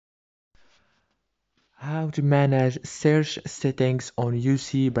How to manage search settings on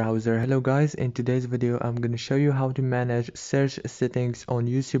UC browser. Hello guys, in today's video I'm going to show you how to manage search settings on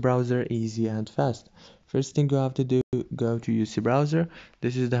UC browser easy and fast. First thing you have to do, go to UC browser.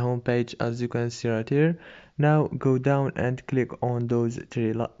 This is the home page as you can see right here. Now go down and click on those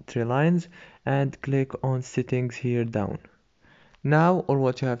three lines and click on settings here down. Now all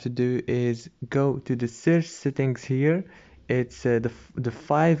what you have to do is go to the search settings here. It's the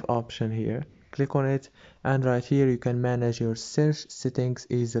 5 option here. Click on it, and right here you can manage your search settings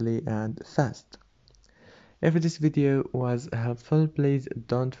easily and fast. If this video was helpful, please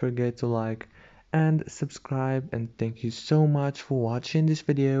don't forget to like and subscribe, and thank you so much for watching this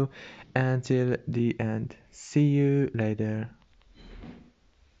video until the end. See you later.